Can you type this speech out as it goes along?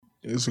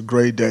It's a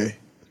great day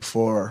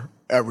for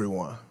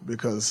everyone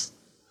because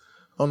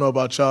I don't know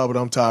about y'all, but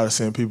I'm tired of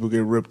seeing people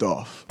get ripped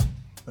off.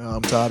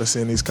 I'm tired of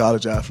seeing these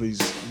college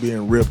athletes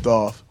being ripped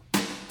off.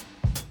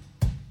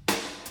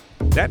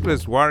 That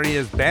was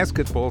Warriors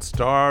basketball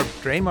star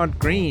Draymond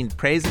Green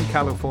praising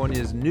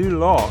California's new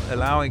law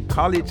allowing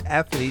college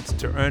athletes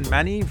to earn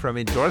money from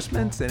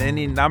endorsements and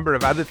any number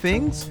of other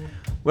things.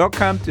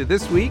 Welcome to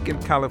This Week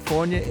in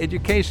California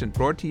Education,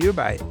 brought to you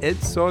by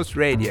EdSource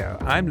Radio.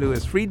 I'm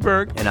Louis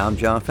Friedberg. And I'm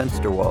John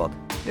Fensterwald.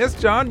 Yes,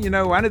 John,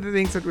 one of the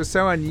things that was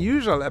so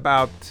unusual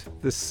about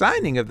the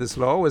signing of this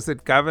law was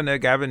that Governor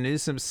Gavin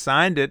Newsom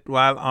signed it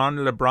while on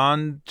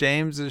LeBron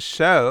James's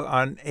show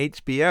on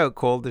HBO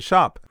called The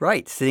Shop.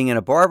 Right, sitting in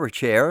a barber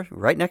chair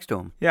right next to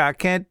him. Yeah, I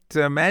can't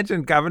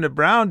imagine Governor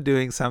Brown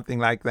doing something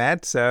like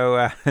that.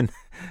 So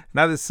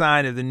another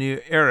sign of the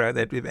new era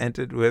that we've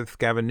entered with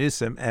Gavin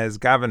Newsom as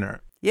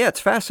governor. Yeah,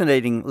 it's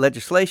fascinating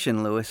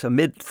legislation, Louis,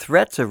 amid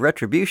threats of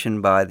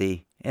retribution by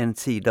the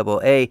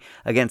NCAA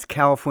against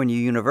California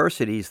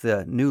universities.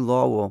 The new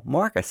law will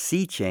mark a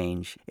sea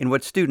change in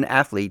what student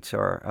athletes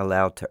are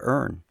allowed to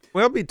earn.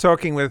 We'll be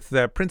talking with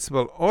the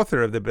principal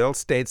author of the bill,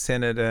 State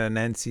Senator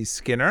Nancy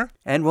Skinner.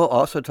 And we'll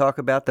also talk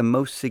about the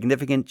most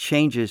significant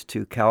changes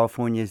to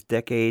California's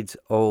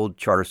decades-old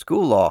charter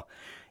school law.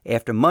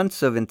 After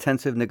months of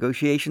intensive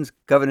negotiations,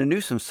 Governor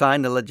Newsom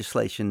signed the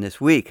legislation this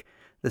week.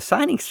 The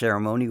signing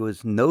ceremony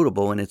was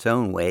notable in its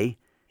own way.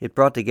 It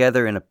brought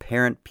together in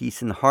apparent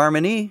peace and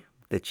harmony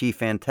the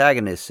chief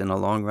antagonists in a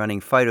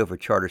long-running fight over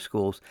charter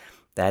schools.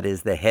 That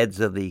is, the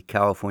heads of the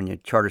California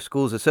Charter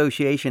Schools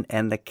Association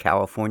and the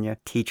California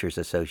Teachers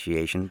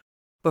Association.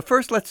 But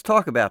first, let's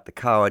talk about the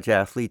college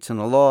athletes and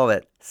the law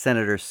that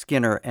Senator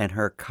Skinner and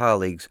her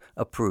colleagues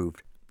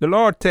approved. The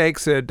law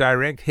takes a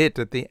direct hit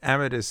at the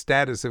amateur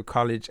status of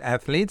college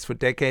athletes. For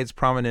decades,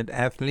 prominent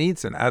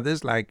athletes and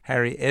others like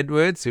Harry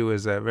Edwards, who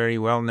was a very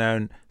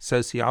well-known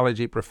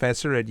sociology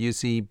professor at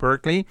UC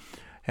Berkeley,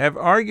 have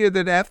argued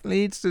that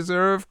athletes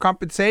deserve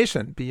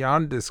compensation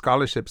beyond the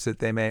scholarships that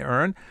they may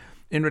earn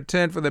in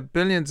return for the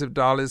billions of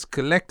dollars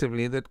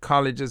collectively that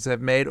colleges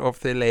have made off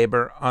their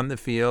labor on the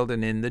field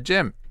and in the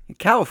gym.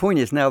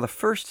 California is now the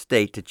first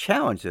state to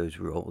challenge those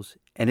rules,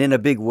 and in a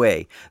big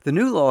way. The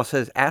new law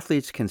says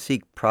athletes can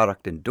seek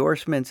product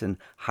endorsements and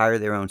hire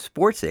their own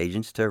sports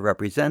agents to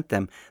represent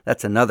them.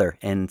 That's another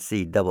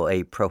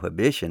NCAA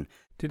prohibition.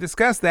 To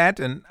discuss that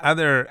and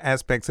other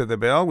aspects of the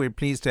bill, we're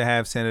pleased to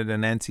have Senator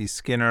Nancy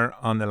Skinner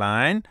on the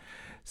line.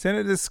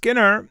 Senator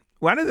Skinner,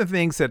 one of the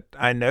things that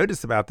I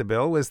noticed about the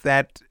bill was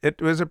that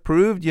it was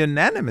approved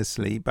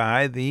unanimously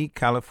by the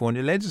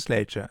California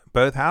legislature,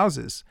 both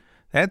houses.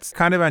 That's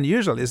kind of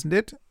unusual, isn't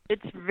it?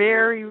 It's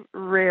very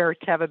rare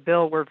to have a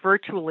bill where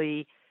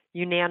virtually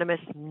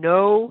unanimous,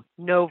 no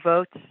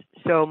votes.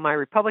 So my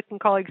Republican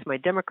colleagues, my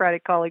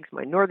Democratic colleagues,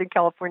 my Northern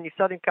California,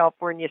 Southern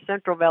California,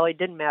 Central Valley,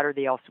 didn't matter.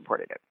 They all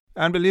supported it.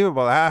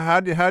 Unbelievable. How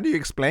do you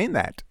explain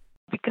that?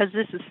 Because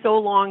this is so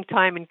long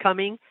time in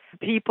coming,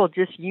 people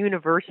just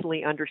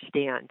universally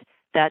understand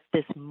that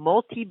this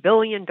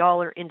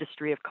multi-billion-dollar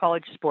industry of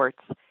college sports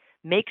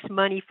makes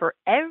money for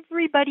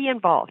everybody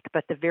involved,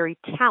 but the very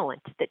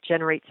talent that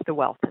generates the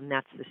wealth, and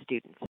that's the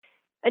students.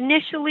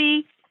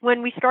 Initially,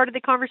 when we started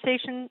the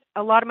conversation,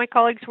 a lot of my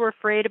colleagues were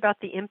afraid about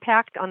the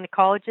impact on the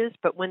colleges,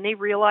 but when they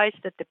realized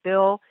that the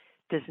bill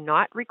does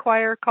not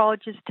require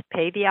colleges to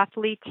pay the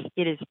athletes,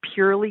 it is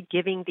purely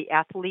giving the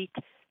athlete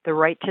the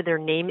right to their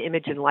name,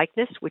 image, and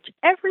likeness, which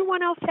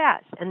everyone else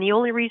has. And the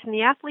only reason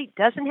the athlete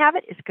doesn't have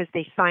it is because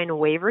they sign a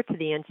waiver to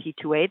the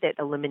NC2A that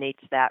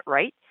eliminates that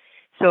right.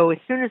 So as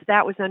soon as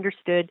that was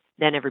understood,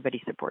 then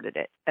everybody supported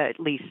it, at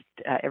least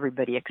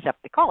everybody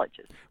except the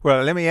colleges.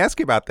 Well, let me ask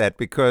you about that,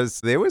 because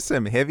there were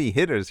some heavy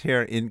hitters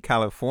here in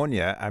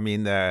California. I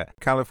mean, the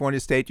California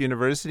State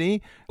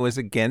University was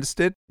against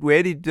it.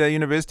 Where did the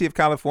University of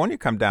California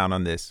come down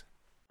on this?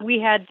 We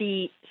had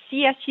the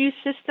CSU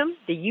system,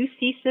 the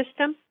UC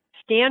system,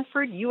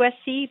 Stanford,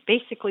 USC,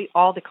 basically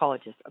all the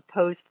colleges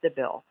opposed the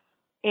bill.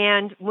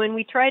 And when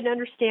we tried to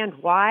understand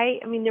why,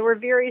 there were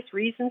various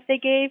reasons they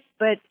gave,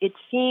 but it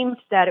seemed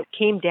that it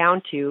came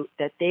down to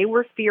that they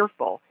were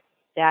fearful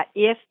that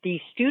if the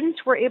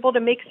students were able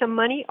to make some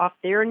money off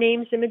their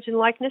names, image, and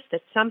likeness,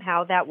 that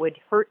somehow that would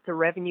hurt the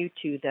revenue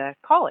to the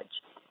college.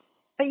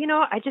 But,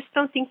 I just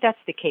don't think that's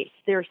the case.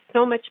 There's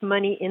so much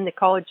money in the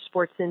college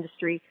sports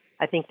industry.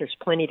 I think there's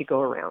plenty to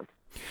go around.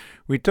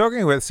 We're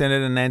talking with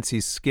Senator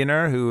Nancy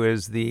Skinner, who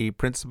is the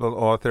principal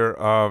author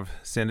of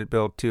Senate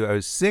Bill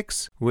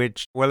 206,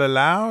 which will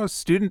allow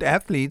student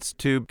athletes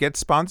to get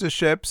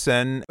sponsorships.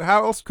 And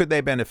how else could they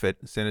benefit,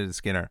 Senator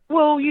Skinner?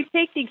 Well, you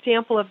take the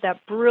example of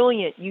that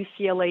brilliant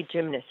UCLA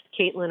gymnast,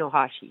 Caitlin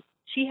Ohashi.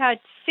 She had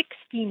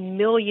 60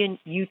 million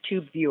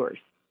YouTube viewers.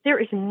 There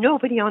is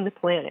nobody on the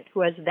planet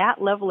who has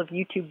that level of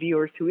YouTube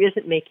viewers who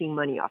isn't making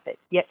money off it,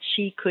 yet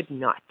she could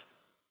not.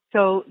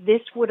 So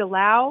this would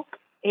allow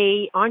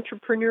a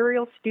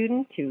entrepreneurial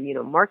student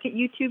to, market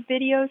YouTube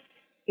videos.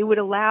 It would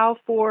allow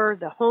for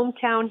the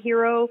hometown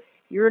hero.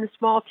 You're in a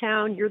small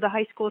town. You're the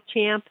high school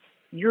champ.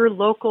 your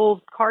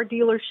local car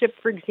dealership,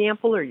 for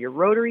example, or your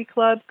Rotary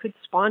Club could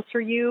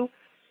sponsor you.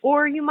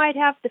 Or you might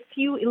have the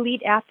few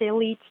elite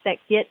athletes that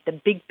get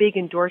the big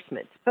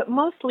endorsements. But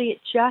mostly it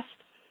just,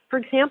 for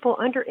example,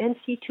 under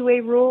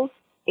NC2A rules,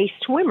 a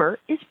swimmer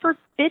is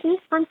forbidden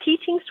from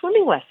teaching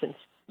swimming lessons.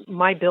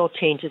 My bill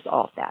changes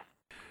all of that.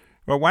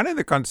 Well, one of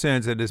the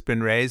concerns that has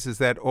been raised is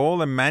that all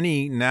the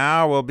money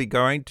now will be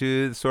going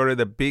to sort of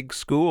the big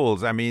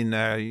schools. I mean,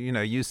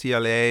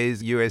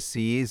 UCLA's,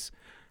 USC's,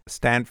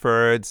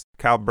 Stanford's,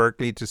 Cal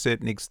Berkeley to a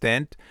certain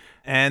extent,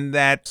 and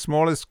that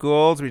smaller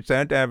schools which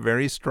don't have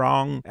very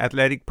strong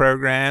athletic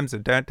programs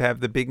and don't have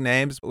the big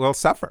names will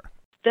suffer.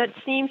 That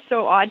seems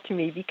so odd to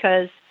me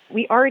because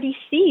we already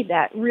see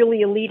that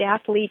really elite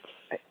athletes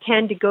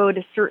tend to go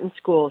to certain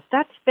schools.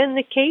 That's been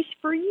the case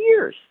for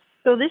years.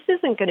 So this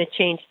isn't going to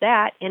change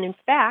that. And in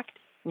fact,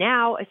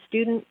 now a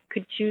student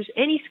could choose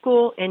any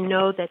school and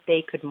know that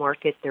they could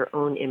market their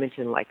own image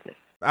and likeness.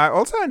 I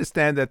also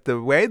understand that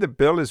the way the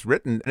bill is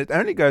written, it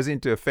only goes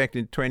into effect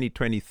in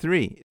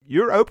 2023.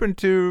 You're open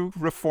to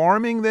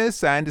reforming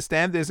this? I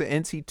understand there's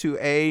an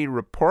NC2A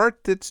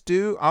report that's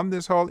due on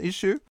this whole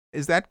issue.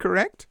 Is that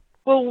correct?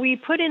 Well, we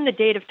put in the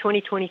date of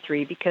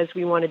 2023 because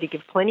we wanted to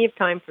give plenty of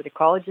time for the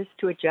colleges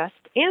to adjust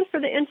and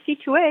for the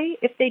NC2A,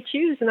 if they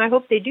choose, and I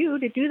hope they do,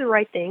 to do the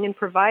right thing and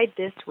provide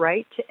this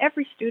right to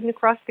every student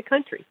across the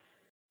country.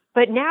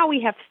 But now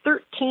we have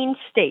 13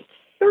 states.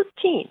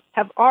 13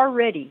 have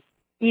already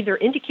either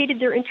indicated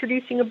they're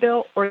introducing a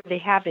bill or they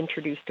have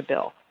introduced a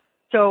bill.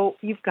 So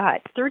you've got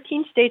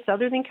 13 states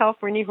other than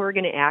California who are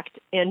going to act.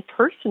 And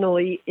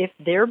personally, if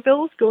their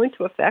bills go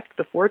into effect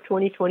before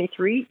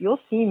 2023, you'll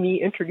see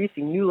me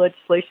introducing new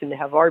legislation to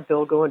have our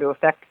bill go into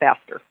effect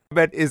faster.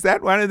 But is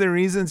that one of the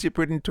reasons you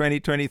put in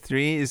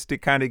 2023 is to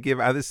kind of give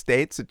other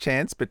states a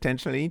chance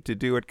potentially to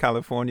do what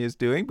California is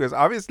doing? Because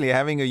obviously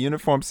having a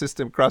uniform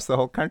system across the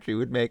whole country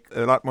would make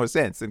a lot more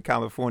sense than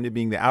California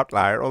being the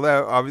outlier,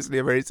 although obviously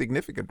a very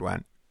significant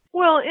one.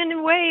 Well, in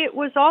a way, it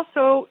was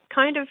also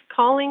kind of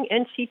calling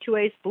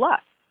NC2A's bluff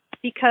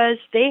because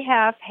they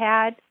have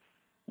had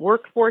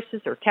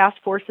workforces or task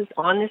forces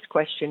on this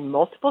question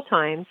multiple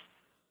times,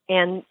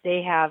 and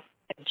they have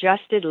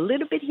adjusted a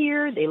little bit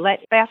here. They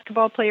let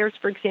basketball players,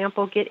 for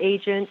example, get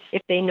agents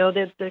if they know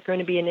that there's going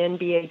to be an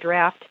NBA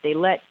draft. They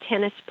let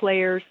tennis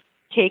players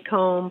take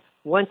home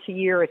once a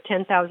year a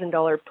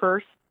 $10,000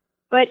 purse.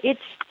 But it's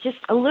just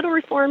a little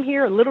reform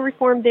here, a little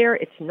reform there.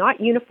 It's not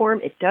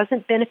uniform. It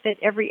doesn't benefit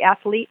every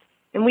athlete.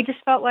 And we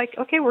just felt like,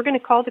 okay, we're going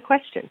to call the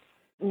question.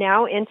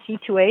 Now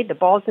NC2A, the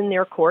ball's in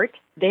their court.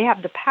 They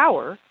have the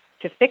power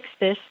to fix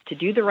this, to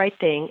do the right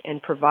thing,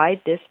 and provide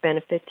this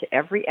benefit to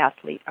every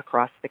athlete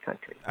across the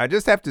country. I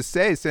just have to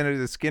say,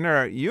 Senator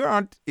Skinner, you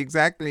aren't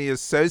exactly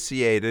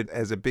associated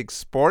as a big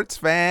sports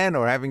fan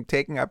or having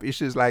taken up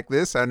issues like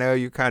this. I know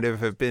you kind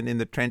of have been in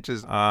the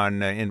trenches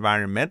on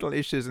environmental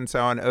issues and so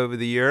on over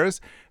the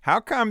years. How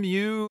come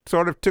you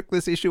sort of took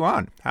this issue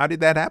on? How did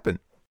that happen?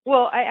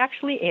 Well, I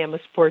actually am a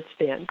sports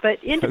fan,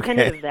 but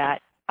independent of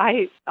that,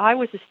 I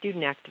was a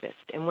student activist,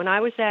 and when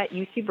I was at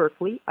UC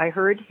Berkeley, I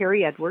heard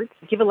Harry Edwards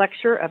give a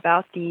lecture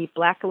about the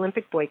Black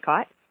Olympic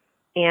boycott,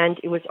 and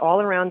it was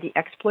all around the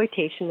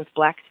exploitation of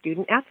Black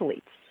student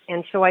athletes.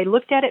 And so I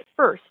looked at it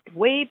first,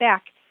 way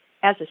back,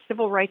 as a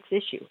civil rights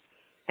issue.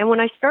 And when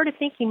I started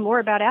thinking more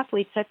about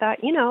athletes, I thought,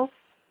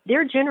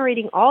 they're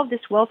generating all of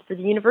this wealth for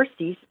the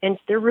universities, and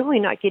they're really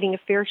not getting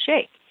a fair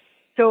shake.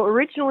 So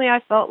originally I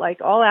felt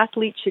like all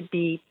athletes should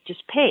be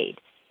just paid.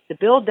 The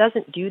bill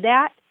doesn't do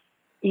that.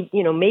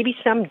 Maybe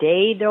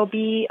someday there'll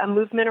be a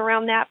movement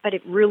around that, but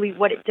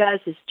what it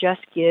does is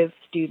just give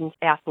student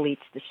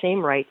athletes the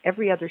same right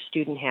every other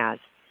student has,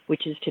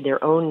 which is to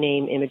their own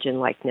name, image,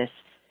 and likeness,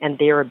 and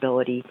their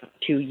ability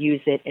to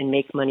use it and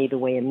make money the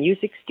way a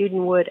music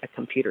student would, a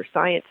computer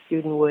science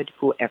student would,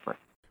 whoever.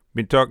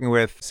 Been talking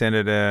with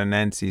Senator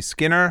Nancy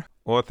Skinner,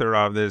 author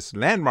of this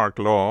landmark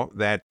law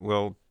that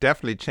will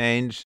definitely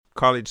change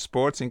college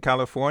sports in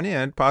California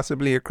and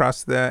possibly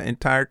across the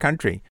entire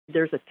country.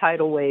 There's a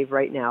tidal wave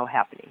right now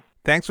happening.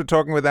 Thanks for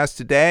talking with us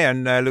today,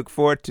 and I look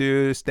forward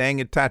to staying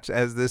in touch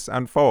as this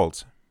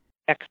unfolds.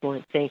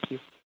 Excellent. Thank you.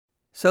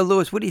 So,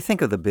 Louis, what do you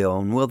think of the bill,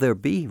 and will there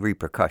be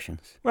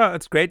repercussions? Well,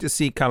 it's great to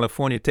see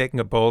California taking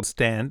a bold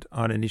stand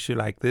on an issue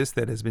like this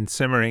that has been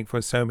simmering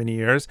for so many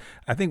years.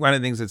 I think one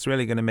of the things that's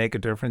really going to make a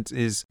difference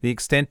is the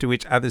extent to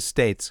which other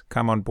states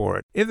come on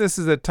board. If this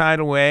is a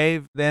tidal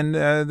wave, then the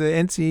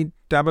NCAA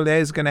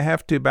is going to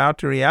have to bow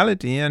to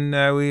reality and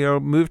we'll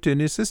move to a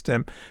new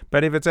system.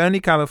 But if it's only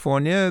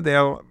California,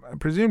 they'll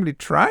presumably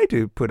try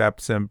to put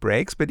up some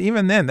brakes. But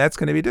even then, that's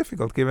going to be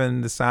difficult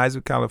given the size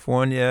of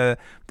California,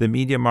 the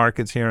media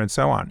markets here, and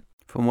so on.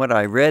 From what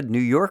I read, New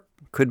York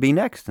could be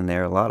next, and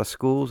there are a lot of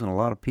schools and a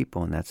lot of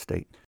people in that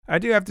state. I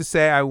do have to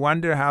say, I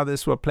wonder how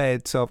this will play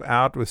itself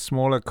out with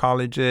smaller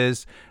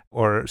colleges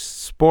or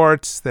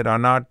sports that are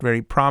not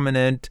very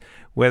prominent,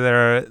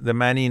 whether the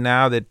money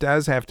now that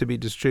does have to be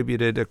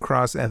distributed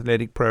across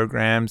athletic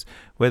programs,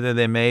 whether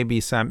there may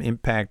be some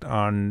impact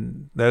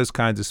on those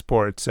kinds of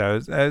sports. So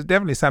it's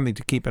definitely something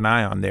to keep an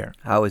eye on there.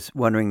 I was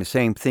wondering the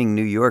same thing.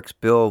 New York's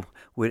bill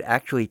would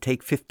actually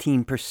take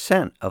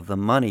 15% of the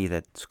money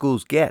that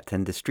schools get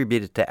and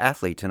distribute it to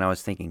athletes. And I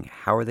was thinking,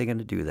 how are they going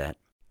to do that?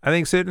 I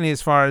think certainly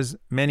as far as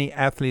many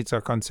athletes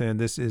are concerned,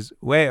 this is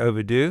way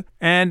overdue.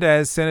 And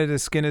as Senator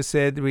Skinner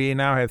said, we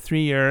now have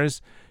 3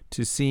 years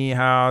to see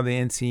how the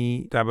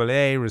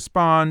NCAA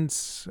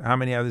responds, how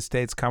many other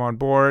states come on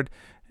board.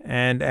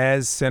 And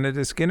as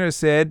Senator Skinner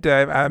said,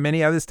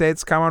 many other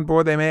states come on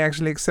board, they may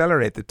actually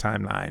accelerate the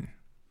timeline.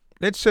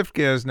 Let's shift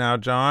gears now,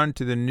 John,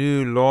 to the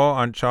new law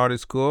on charter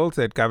schools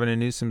that Governor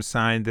Newsom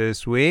signed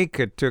this week.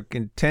 It took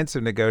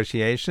intensive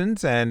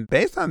negotiations, and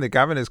based on the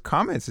governor's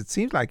comments, it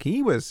seems like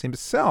he was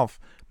himself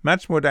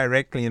much more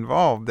directly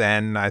involved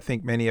than I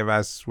think many of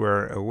us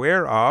were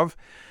aware of.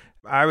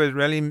 I was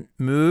really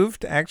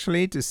moved,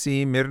 actually, to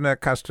see Mirna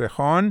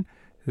Castrejon,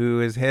 who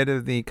is head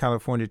of the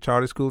California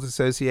Charter Schools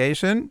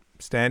Association,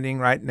 standing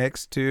right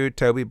next to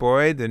Toby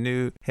Boyd, the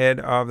new head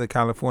of the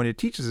California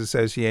Teachers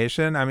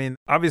Association. I mean,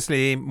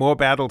 obviously more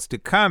battles to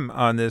come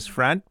on this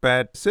front,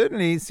 but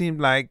certainly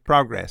seemed like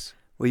progress.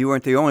 Well, you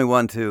weren't the only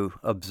one to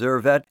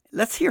observe that.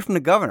 Let's hear from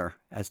the governor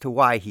as to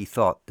why he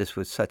thought this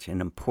was such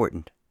an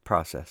important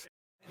process.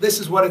 This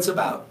is what it's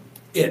about.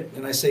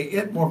 And I say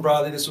it more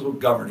broadly, this is what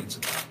governing's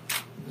about.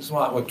 This is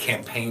not what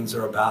campaigns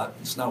are about.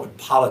 It's not what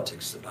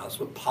politics is about. It's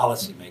what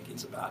policy making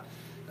is about.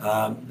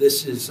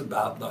 This is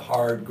about the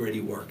hard,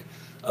 gritty work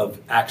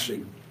of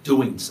actually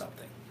doing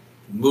something,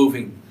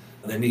 moving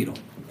the needle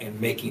and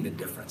making a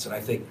difference. And I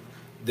think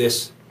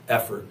this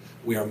effort,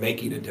 we are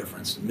making a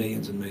difference to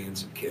millions and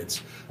millions of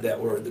kids that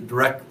were the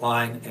direct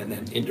line and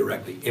then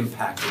indirectly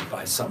impacted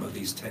by some of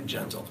these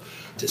tangential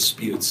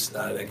disputes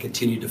that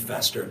continued to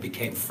fester and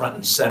became front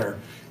and center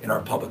in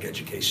our public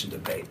education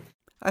debate.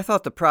 I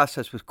thought the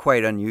process was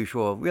quite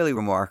unusual, really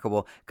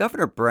remarkable.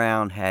 Governor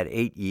Brown had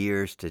 8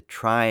 years to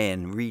try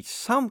and reach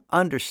some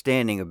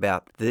understanding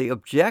about the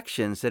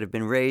objections that have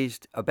been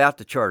raised about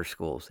the charter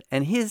schools.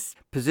 And his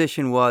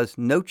position was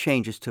no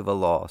changes to the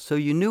law. So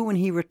you knew when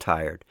he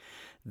retired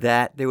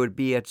that there would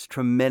be a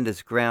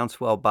tremendous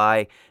groundswell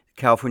by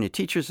California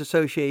Teachers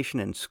Association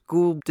and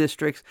school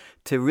districts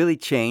to really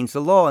change the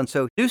law. And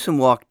so Newsom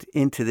walked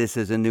into this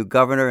as a new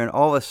governor, and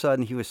all of a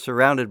sudden he was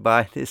surrounded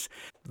by this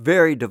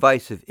very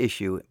divisive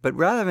issue. But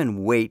rather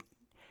than wait,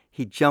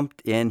 he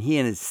jumped in, he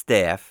and his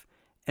staff,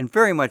 and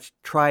very much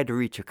tried to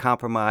reach a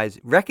compromise,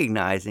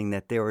 recognizing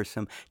that there were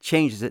some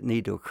changes that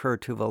need to occur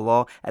to the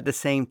law, at the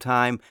same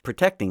time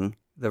protecting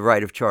the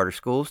right of charter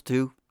schools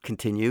to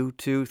continue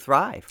to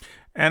thrive.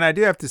 And I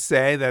do have to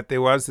say that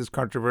there was this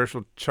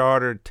controversial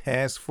charter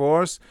task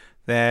force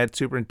that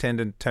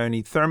Superintendent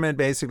Tony Thurmond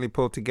basically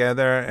pulled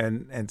together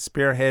and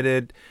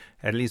spearheaded,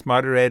 at least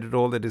moderated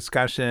all the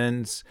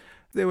discussions.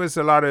 There was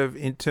a lot of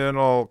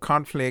internal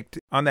conflict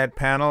on that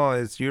panel,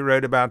 as you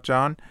wrote about,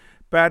 John.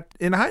 But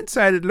in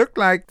hindsight, it looked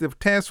like the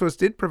task force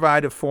did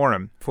provide a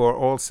forum for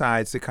all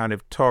sides to kind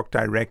of talk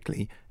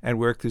directly and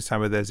work through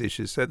some of those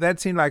issues. So that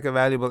seemed like a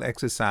valuable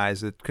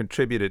exercise that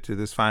contributed to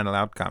this final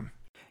outcome.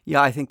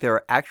 Yeah, I think there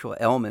are actual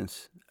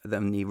elements of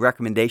the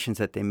recommendations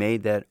that they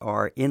made that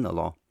are in the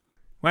law.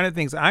 One of the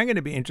things I'm going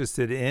to be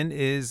interested in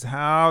is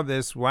how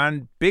this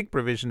one big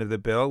provision of the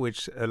bill,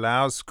 which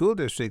allows school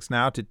districts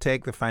now to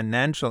take the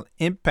financial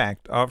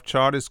impact of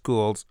charter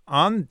schools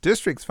on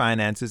districts'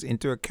 finances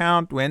into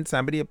account when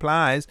somebody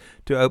applies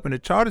to open a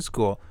charter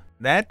school.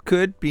 That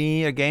could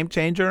be a game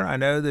changer. I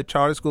know the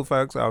charter school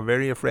folks are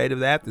very afraid of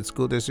that. The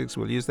school districts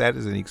will use that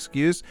as an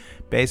excuse,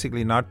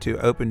 basically not to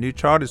open new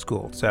charter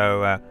schools.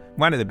 So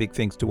one of the big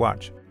things to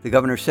watch. The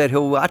governor said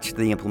he'll watch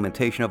the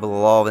implementation of the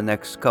law the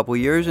next couple of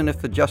years, and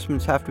if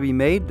adjustments have to be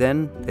made,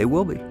 then they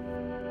will be.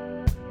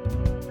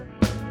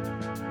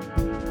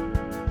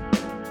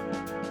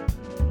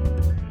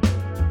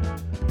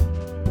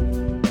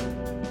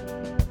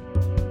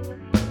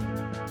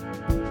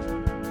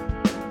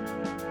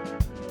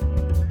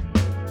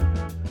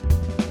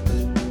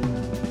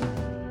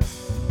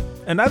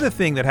 Another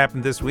thing that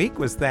happened this week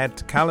was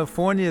that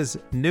California's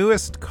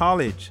newest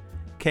college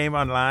came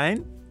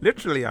online,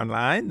 literally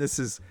online. This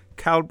is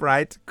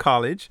Calbright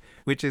College,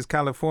 which is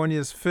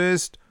California's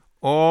first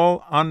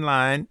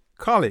all-online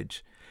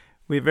college.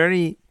 We're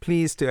very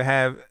pleased to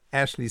have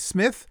Ashley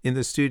Smith in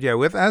the studio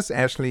with us.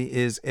 Ashley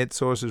is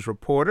EdSource's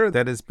reporter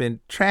that has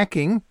been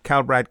tracking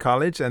Calbright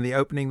College and the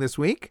opening this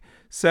week.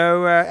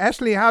 So,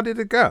 Ashley, how did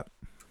it go?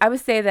 I would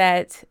say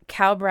that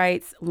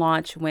Calbright's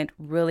launch went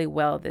really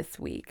well this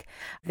week.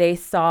 They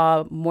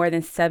saw more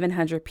than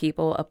 700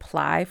 people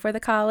apply for the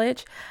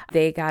college.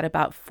 They got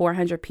about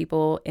 400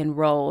 people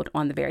enrolled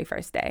on the very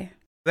first day.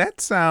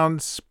 That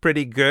sounds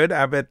pretty good.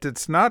 I bet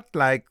it's not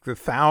like the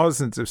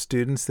thousands of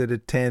students that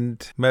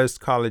attend most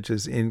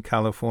colleges in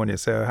California.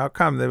 So how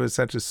come there was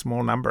such a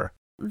small number?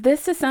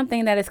 This is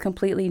something that is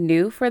completely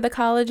new for the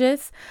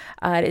colleges.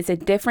 It's a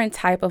different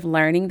type of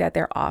learning that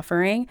they're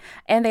offering,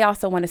 and they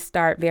also want to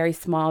start very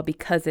small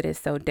because it is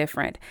so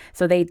different.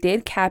 So they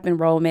did cap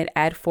enrollment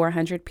at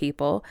 400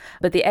 people,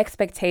 but the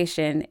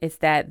expectation is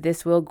that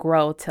this will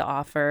grow to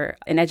offer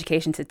an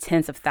education to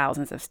tens of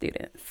thousands of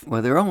students.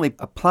 Well, they're only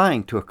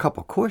applying to a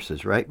couple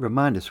courses, right?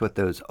 Remind us what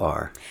those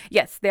are.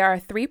 Yes, there are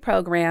 3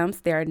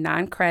 programs. They're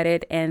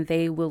non-credit, and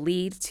they will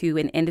lead to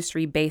an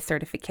industry-based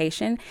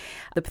certification.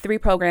 The 3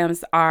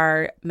 programs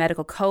are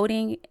medical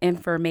coding,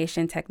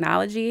 information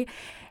technology,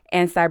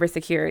 and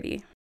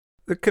cybersecurity.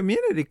 The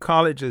community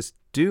colleges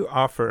do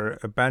offer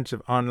a bunch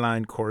of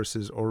online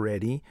courses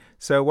already.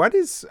 So what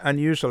is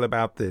unusual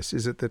about this?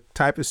 Is it the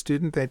type of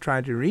student they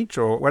try to reach,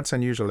 or what's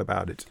unusual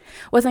about it?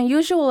 What's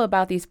unusual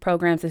about these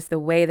programs is the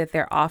way that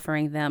they're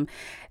offering them.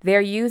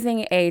 They're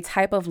using a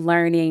type of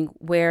learning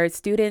where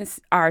students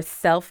are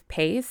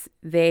self-paced.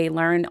 They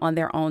learn on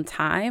their own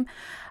time.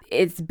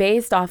 It's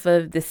based off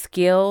of the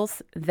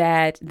skills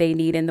that they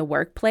need in the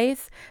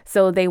workplace.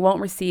 So they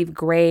won't receive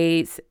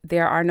grades.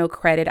 There are no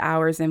credit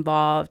hours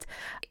involved.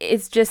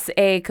 It's just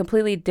a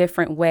completely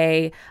different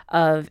way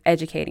of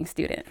educating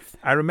students.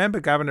 I remember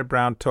Governor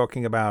Brown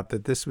talking about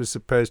that this was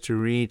supposed to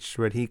reach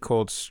what he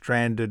called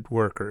stranded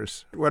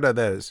workers. What are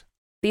those?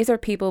 These are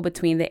people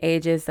between the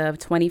ages of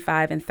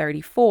 25 and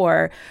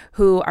 34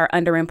 who are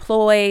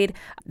underemployed.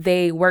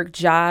 They work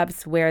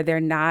jobs where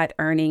they're not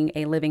earning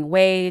a living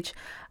wage,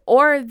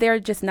 or they're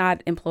just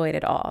not employed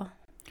at all.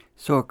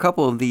 So a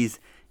couple of these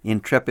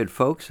intrepid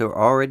folks are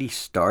already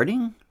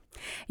starting?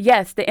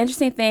 Yes, the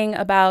interesting thing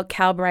about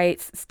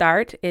Calbright's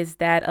start is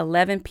that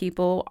 11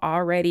 people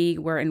already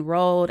were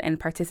enrolled and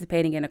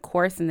participating in a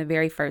course in the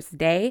very first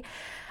day.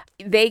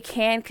 They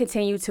can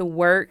continue to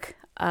work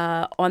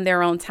on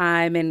their own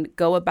time and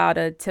go about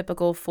a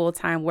typical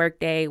full-time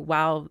workday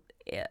while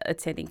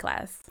attending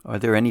class. Are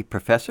there any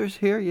professors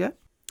here yet?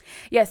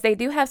 Yes, they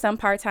do have some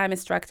part-time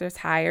instructors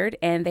hired,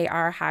 and they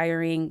are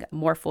hiring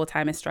more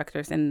full-time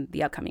instructors in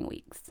the upcoming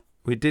weeks.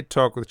 We did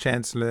talk with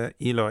Chancellor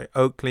Eloy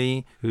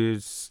Oakley,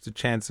 who's the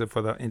chancellor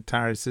for the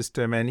entire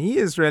system, and he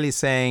is really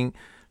saying,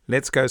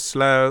 let's go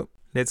slow,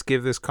 let's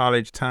give this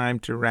college time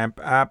to ramp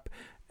up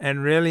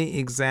and really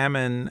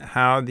examine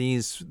how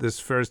this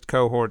first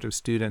cohort of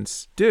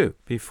students do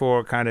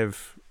before kind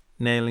of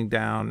nailing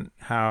down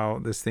how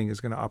this thing is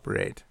going to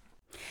operate.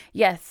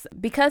 Yes,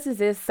 because this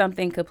is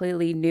something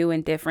completely new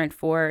and different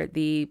for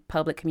the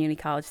public community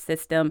college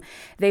system,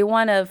 they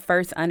want to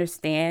first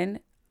understand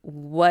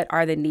what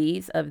are the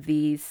needs of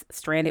these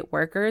stranded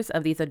workers,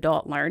 of these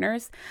adult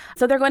learners.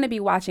 So they're going to be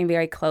watching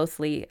very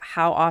closely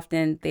how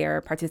often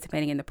they're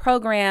participating in the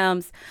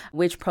programs,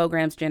 which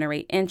programs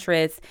generate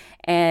interest,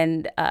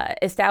 and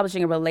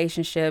establishing a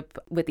relationship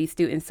with these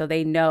students so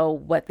they know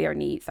what their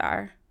needs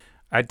are.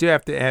 I do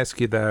have to ask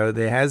you, though,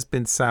 there has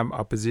been some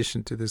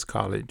opposition to this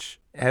college.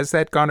 Has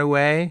that gone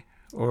away,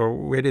 or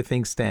where do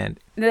things stand?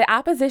 The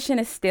opposition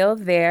is still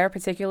there,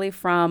 particularly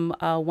from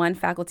one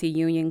faculty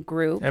union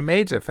group. A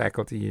major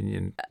faculty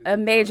union. A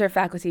major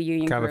faculty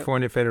union group.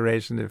 California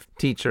Federation of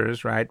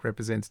Teachers, right,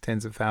 represents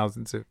tens of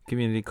thousands of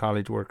community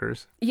college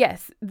workers.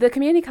 Yes, the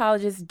community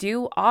colleges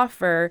do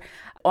offer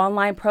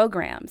online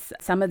programs.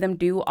 Some of them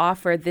do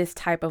offer this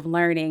type of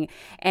learning,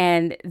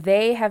 and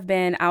they have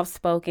been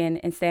outspoken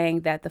in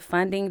saying that the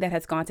funding that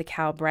has gone to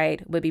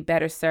Calbright would be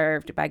better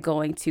served by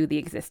going to the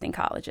existing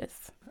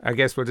colleges. I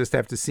guess we'll just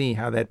have to see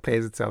how that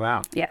plays itself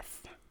out.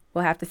 Yes,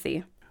 we'll have to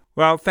see.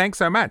 Well, thanks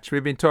so much.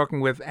 We've been talking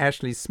with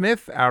Ashley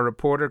Smith, our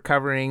reporter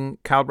covering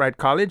Calbright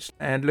College,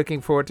 and looking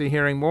forward to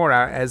hearing more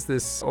as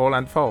this all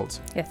unfolds.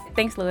 Yes,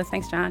 thanks, Lewis.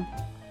 Thanks, John.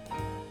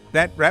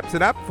 That wraps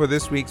it up for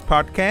this week's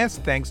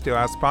podcast. Thanks to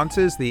our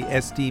sponsors, the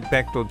S.D.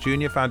 Bechtel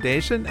Jr.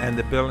 Foundation and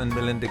the Bill and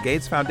Melinda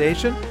Gates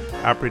Foundation.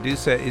 Our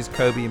producer is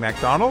Kobe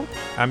MacDonald.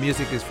 Our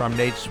music is from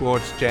Nate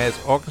Schwartz Jazz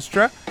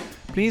Orchestra.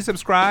 Please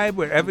subscribe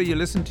wherever you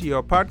listen to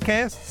your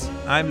podcasts.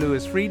 I'm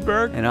Louis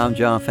Friedberg. And I'm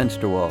John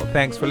Fensterwald.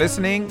 Thanks for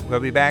listening. We'll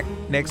be back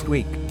next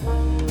week.